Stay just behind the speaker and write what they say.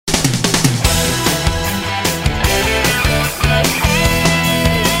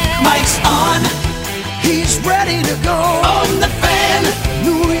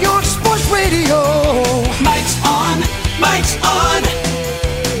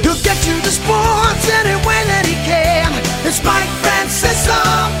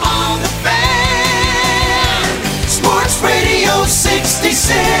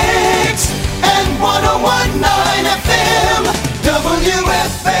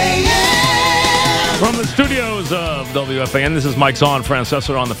of WFAN. This is Mike Zahn,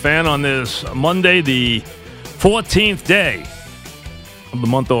 Francesa on the Fan on this Monday, the 14th day of the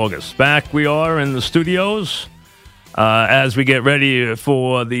month of August. Back we are in the studios as we get ready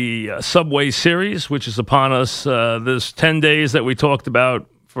for the Subway Series, which is upon us. This 10 days that we talked about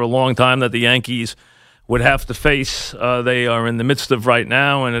for a long time that the Yankees would have to face. They are in the midst of right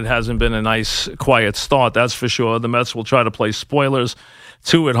now, and it hasn't been a nice, quiet start, that's for sure. The Mets will try to play spoilers,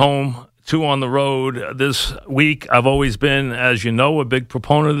 2 at home, 2 on the road this week. I've always been, as you know, a big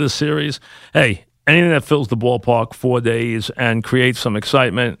proponent of this series. Hey, anything that fills the ballpark 4 days and creates some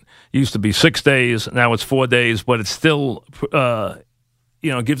excitement. Used to be 6 days, now it's 4 days, but it still,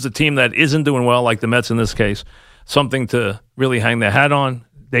 gives the team that isn't doing well, like the Mets in this case, something to really hang their hat on.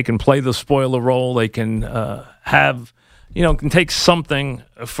 They can play the spoiler role. They can can take something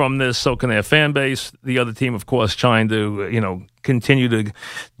from this. So can their fan base. The other team, of course, trying to, continue to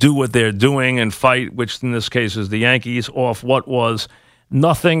do what they're doing and fight, which in this case is the Yankees, off what was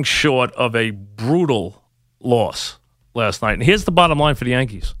nothing short of a brutal loss last night. And here's the bottom line for the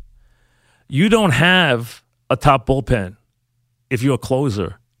Yankees. You don't have a top bullpen if your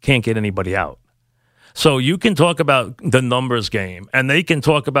closer can't get anybody out. So you can talk about the numbers game, and they can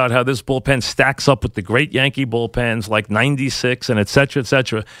talk about how this bullpen stacks up with the great Yankee bullpens like 96 and et cetera, et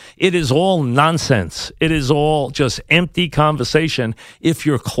cetera. It is all nonsense. It is all just empty conversation if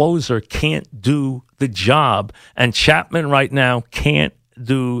your closer can't do the job. And Chapman right now can't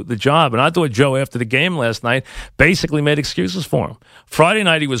do the job. And I thought Joe, after the game last night, basically made excuses for him. Friday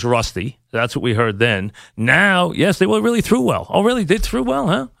night he was rusty. That's what we heard then. Now, yes, they really threw well. Oh, really? They threw well,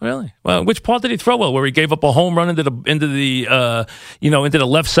 huh? Really? Well, which part did he throw well? Where he gave up a home run into the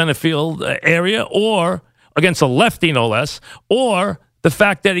left center field area, or against a lefty, no less, or the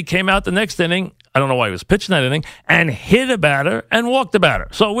fact that he came out the next inning, I don't know why he was pitching that inning, and hit a batter and walked a batter.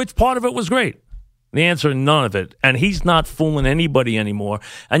 So which part of it was great? The answer, none of it. And he's not fooling anybody anymore.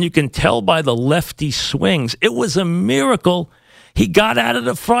 And you can tell by the lefty swings. It was a miracle he got out of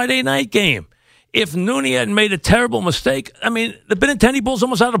the Friday night game. If Nooney hadn't made a terrible mistake, I mean, the Benintendi ball's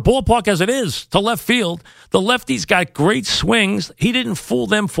almost out of the ballpark as it is to left field. The lefty's got great swings. He didn't fool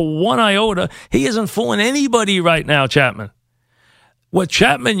them for one iota. He isn't fooling anybody right now, Chapman. What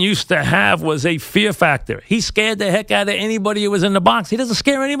Chapman used to have was a fear factor. He scared the heck out of anybody who was in the box. He doesn't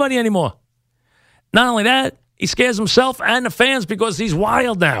scare anybody anymore. Not only that, he scares himself and the fans because he's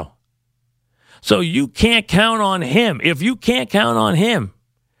wild now. So you can't count on him. If you can't count on him,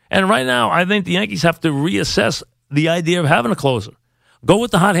 and right now I think the Yankees have to reassess the idea of having a closer. Go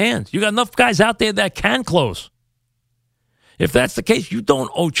with the hot hands. You got enough guys out there that can close. If that's the case, you don't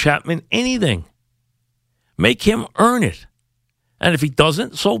owe Chapman anything. Make him earn it. And if he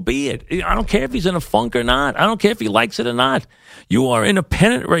doesn't, so be it. I don't care if he's in a funk or not. I don't care if he likes it or not. You are in a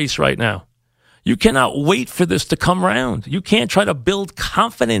pennant race right now. You cannot wait for this to come around. You can't try to build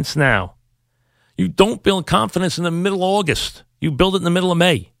confidence now. You don't build confidence in the middle of August. You build it in the middle of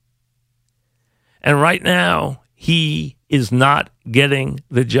May. And right now, he is not getting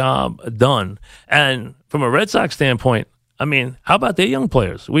the job done. And from a Red Sox standpoint, I mean, how about their young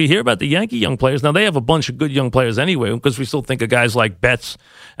players? We hear about the Yankee young players. Now, they have a bunch of good young players anyway because we still think of guys like Betts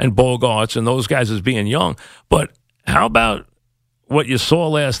and Bogarts and those guys as being young. But how about what you saw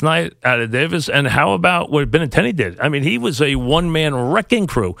last night out of Davis, and how about what Benintendi did? I mean, he was a one-man wrecking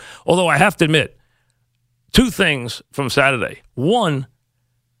crew. Although I have to admit, 2 things from Saturday. One,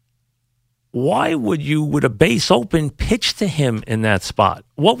 why would you, with a base open, pitch to him in that spot?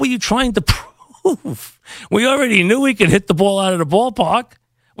 What were you trying to prove? We already knew he could hit the ball out of the ballpark.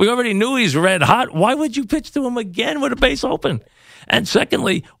 We already knew he's red hot. Why would you pitch to him again with a base open? And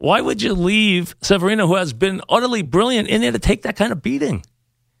secondly, why would you leave Severino, who has been utterly brilliant, in there to take that kind of beating?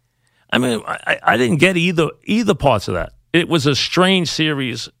 I mean, I didn't get either parts of that. It was a strange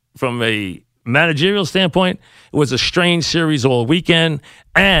series from a managerial standpoint. It was a strange series all weekend,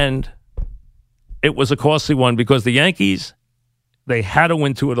 and it was a costly one because the Yankees, they had to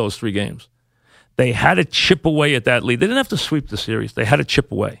win 2 of those 3 games. They had to chip away at that lead. They didn't have to sweep the series. They had to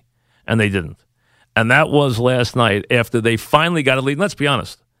chip away, and they didn't. And that was last night after they finally got a lead. And let's be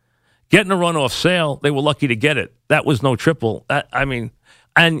honest, getting a run off Sale, they were lucky to get it. That was no triple.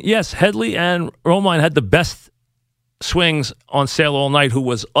 And yes, Headley and Romine had the best swings on Sale all night, who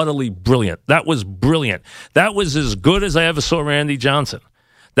was utterly brilliant. That was brilliant. That was as good as I ever saw Randy Johnson.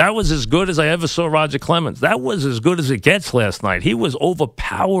 That was as good as I ever saw Roger Clemens. That was as good as it gets last night. He was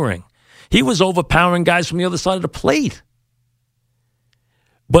overpowering. He was overpowering guys from the other side of the plate.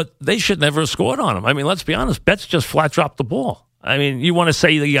 But they should never have scored on him. I mean, let's be honest. Betts just flat dropped the ball. I mean, you want to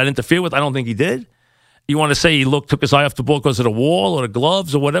say that he got interfered with? I don't think he did. You want to say he took his eye off the ball because of the wall or the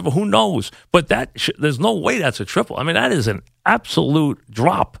gloves or whatever? Who knows? But there's no way that's a triple. I mean, that is an absolute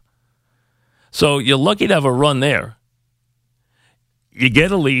drop. So you're lucky to have a run there. You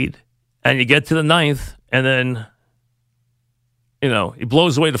get a lead, and you get to the ninth, and then, he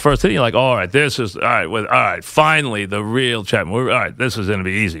blows away the first inning. You're like, all right, finally, the real Chapman. All right, this is going to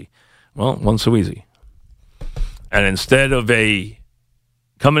be easy. Well, it wasn't so easy. And instead of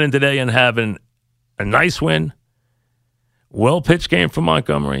coming in today and having a nice win, well-pitched game from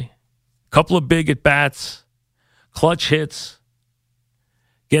Montgomery, couple of big at-bats, clutch hits,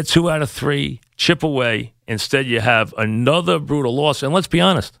 get 2 out of 3, chip away. Instead, you have another brutal loss. And let's be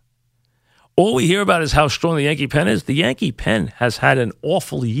honest, all we hear about is how strong the Yankee pen is. The Yankee pen has had an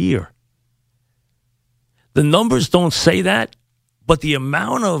awful year. The numbers don't say that, but the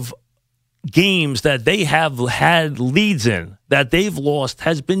amount of games that they have had leads in that they've lost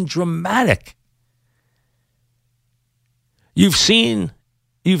has been dramatic. You've seen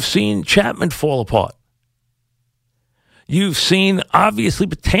Chapman fall apart. You've seen, obviously,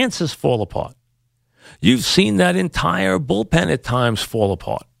 Betances fall apart. You've seen that entire bullpen at times fall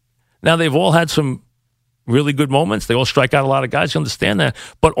apart. Now, they've all had some really good moments. They all strike out a lot of guys. You understand that.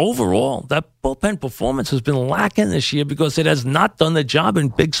 But overall, that bullpen performance has been lacking this year because it has not done the job in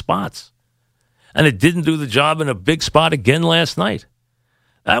big spots. And it didn't do the job in a big spot again last night.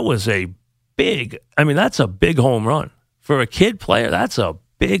 That was that's a big home run. For a kid player, that's a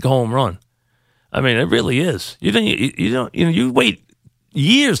big home run. I mean, it really is. You wait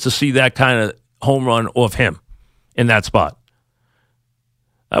years to see that kind of home run off him in that spot.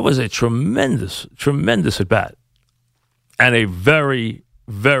 That was a tremendous, tremendous at bat, and a very,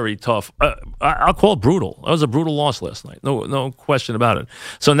 very tough. I'll call it brutal. That was a brutal loss last night. No question about it.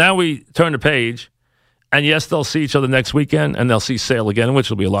 So now we turn the page, and yes, they'll see each other next weekend, and they'll see Sale again, which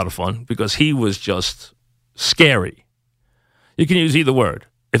will be a lot of fun because he was just scary. You can use either word.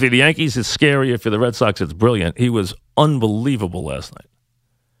 If you're the Yankees, it's scary. If you're the Red Sox, it's brilliant. He was unbelievable last night.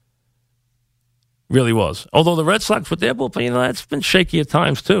 Really was. Although the Red Sox with their bullpen, that's been shaky at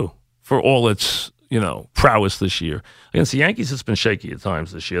times too, for all its, prowess this year. Against the Yankees, it's been shaky at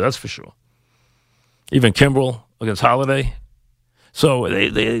times this year, that's for sure. Even Kimbrel against Holiday. So they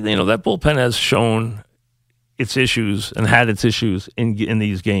that bullpen has shown its issues and had its issues in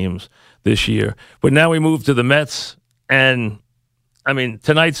these games this year. But now we move to the Mets, and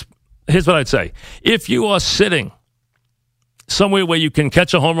here's what I'd say. If you are sitting somewhere where you can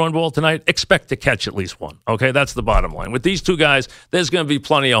catch a home run ball tonight, expect to catch at least one. Okay, that's the bottom line. With these two guys, there's going to be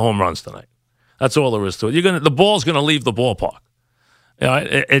plenty of home runs tonight. That's all there is to it. The ball's going to leave the ballpark.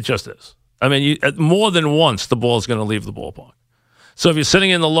 It just is. More than once, the ball's going to leave the ballpark. So if you're sitting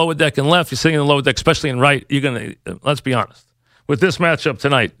in the lower deck and left, you're sitting in the lower deck, especially in right, you're going to, let's be honest. With this matchup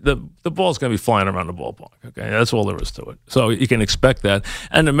tonight, the ball's going to be flying around the ballpark. Okay, that's all there is to it. So you can expect that.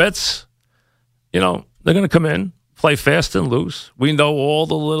 And the Mets, they're going to come in, play fast and loose. We know all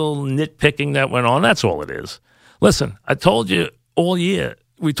the little nitpicking that went on. That's all it is. Listen, I told you all year,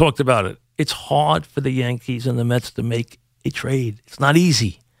 we talked about it. It's hard for the Yankees and the Mets to make a trade. It's not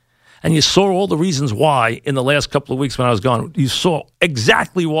easy. And you saw all the reasons why in the last couple of weeks when I was gone. You saw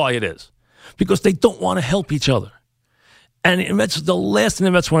exactly why it is. Because they don't want to help each other. And the last thing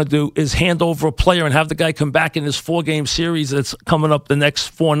the Mets want to do is hand over a player and have the guy come back in this 4-game series that's coming up the next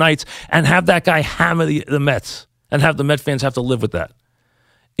 4 nights and have that guy hammer the Mets. And have the Met fans have to live with that.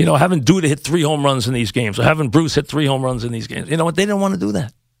 Having Duda hit 3 home runs in these games, or having Bruce hit 3 home runs in these games. You know what? They didn't want to do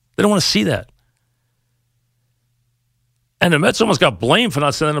that. They don't want to see that. And the Mets almost got blamed for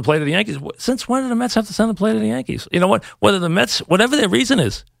not sending a play to the Yankees. Since when did the Mets have to send a play to the Yankees? You know what? Whether the Mets, whatever their reason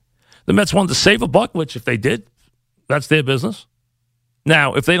is, the Mets wanted to save a buck, which if they did, that's their business.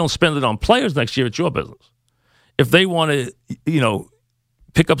 Now, if they don't spend it on players next year, it's your business. If they want to,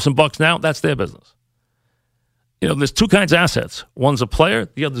 pick up some bucks now, that's their business. There's 2 kinds of assets. One's a player,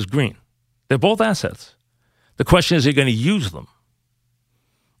 the other's green. They're both assets. The question is, are you going to use them?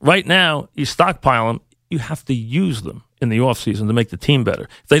 Right now, you stockpile them. You have to use them in the offseason to make the team better.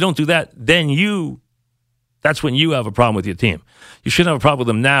 If they don't do that, then that's when you have a problem with your team. You shouldn't have a problem with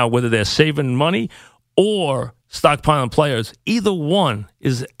them now, whether they're saving money or stockpiling players. Either one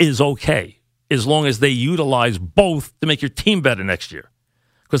is okay, as long as they utilize both to make your team better next year.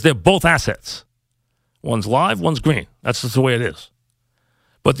 Because they're both assets. One's live, one's green. That's just the way it is.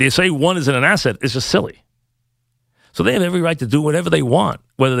 But they say one isn't an asset is just silly. So they have every right to do whatever they want,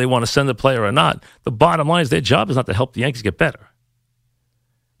 whether they want to send a player or not. The bottom line is their job is not to help the Yankees get better.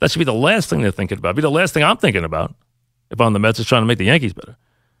 That should be the last thing they're thinking about. Be the last thing I'm thinking about if I'm the Mets is trying to make the Yankees better.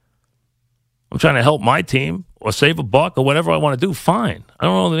 I'm trying to help my team or save a buck or whatever I want to do. Fine. I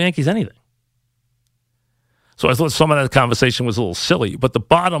don't owe the Yankees anything. So I thought some of that conversation was a little silly. But the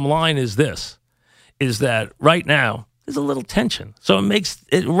bottom line is this, is that right now there's a little tension. So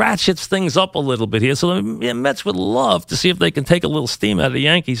it ratchets things up a little bit here. So the Mets would love to see if they can take a little steam out of the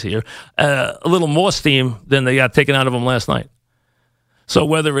Yankees here, a little more steam than they got taken out of them last night. So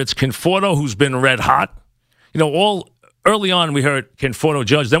whether it's Conforto, who's been red hot, all early on we heard Conforto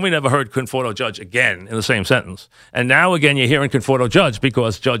Judge, then we never heard Conforto Judge again in the same sentence. And now again you're hearing Conforto Judge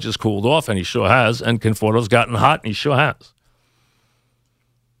because Judge has cooled off, and he sure has, and Conforto's gotten hot, and he sure has.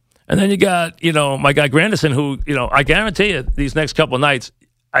 And then you got, my guy Granderson, who, I guarantee you these next couple of nights,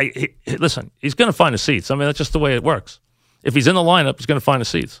 listen, he's going to find the seats. I mean, that's just the way it works. If he's in the lineup, he's going to find the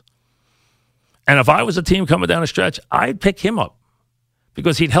seats. And if I was a team coming down the stretch, I'd pick him up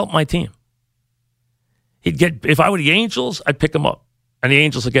because he'd help my team. If I were the Angels, I'd pick him up. And the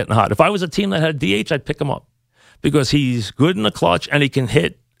Angels are getting hot. If I was a team that had DH, I'd pick him up because he's good in the clutch and he can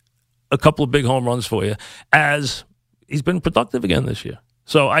hit a couple of big home runs for you, as he's been productive again this year.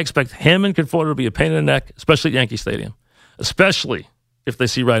 So I expect him and Conforto to be a pain in the neck, especially at Yankee Stadium, especially if they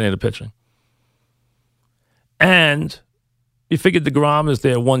see right-handed pitching. And you figured DeGrom is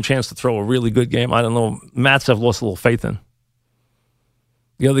their one chance to throw a really good game. I don't know. Mats have lost a little faith in.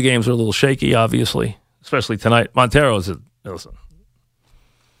 The other games are a little shaky, obviously, especially tonight. Montero's listen.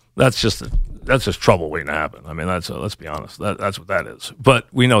 That's just trouble waiting to happen. I mean, let's be honest. That's what that is. But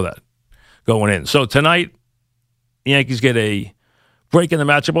we know that going in. So tonight, the Yankees get a break in the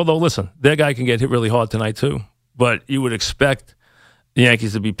matchup. Although, listen, their guy can get hit really hard tonight too. But you would expect the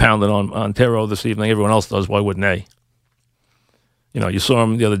Yankees to be pounding on Montero this evening. Everyone else does. Why wouldn't they? You saw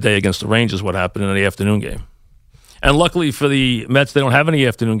him the other day against the Rangers, what happened in the afternoon game. And luckily for the Mets, they don't have any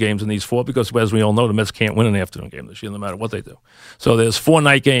afternoon games in these four because, as we all know, the Mets can't win an afternoon game this year no matter what they do. So there's 4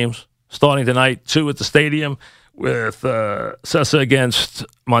 night games starting tonight, 2 at the stadium with Sessa against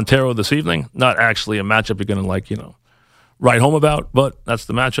Montero this evening. Not actually a matchup you're going to write home about, but that's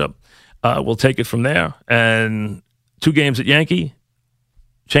the matchup. We'll take it from there. And 2 games at Yankee,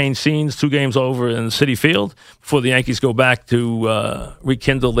 change scenes, 2 games over in Citi Field before the Yankees go back to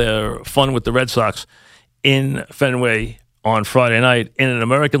rekindle their fun with the Red Sox in Fenway on Friday night in an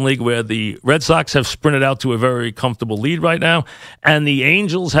American League where the Red Sox have sprinted out to a very comfortable lead right now, and the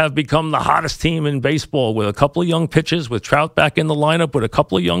Angels have become the hottest team in baseball with a couple of young pitchers, with Trout back in the lineup, with a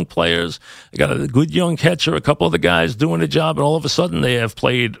couple of young players. They got a good young catcher, a couple of the guys doing the job, and all of a sudden they have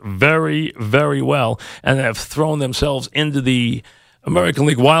played very, very well and have thrown themselves into the American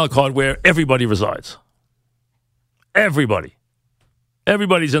League wild card where everybody resides.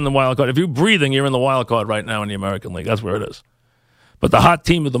 Everybody's in the wild card. If you're breathing, you're in the wild card right now in the American League. That's where it is. But the hot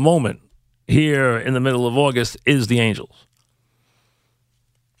team of the moment here in the middle of August is the Angels.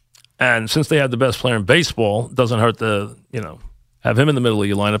 And since they have the best player in baseball, it doesn't hurt to, have him in the middle of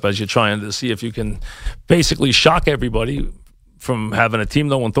your lineup as you're trying to see if you can basically shock everybody from having a team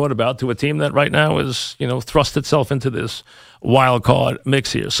no one thought about to a team that right now is, thrust itself into this wild card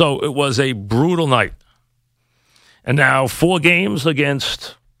mix here. So it was a brutal night. And now 4 games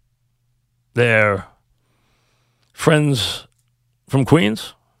against their friends from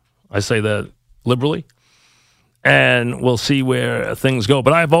Queens. I say that liberally. And we'll see where things go.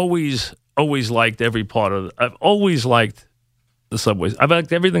 But I've always liked every part of it. I've always liked the Subway. I've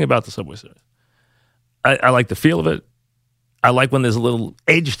liked everything about the Subway Series. I like the feel of it. I like when there's a little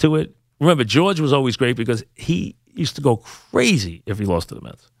edge to it. Remember, George was always great because he used to go crazy if he lost to the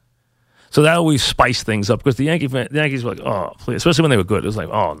Mets. So that always spiced things up because the Yankees were like, oh, please, especially when they were good. It was like,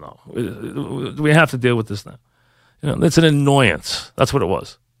 oh, no, we have to deal with this now. It's an annoyance. That's what it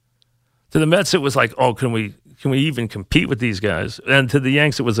was. To the Mets, it was like, oh, can we even compete with these guys? And to the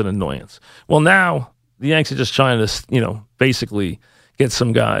Yanks, it was an annoyance. Well, now the Yanks are just trying to, basically get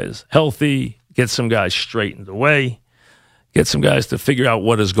some guys healthy, get some guys straightened away, get some guys to figure out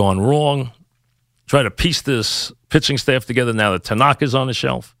what has gone wrong, try to piece this pitching staff together now that Tanaka's on the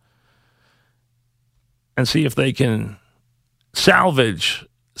shelf, and see if they can salvage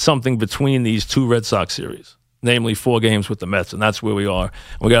something between these 2 Red Sox series, namely 4 games with the Mets, and that's where we are.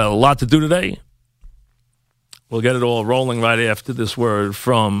 We got a lot to do today. We'll get it all rolling right after this word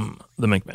from the Mink Man.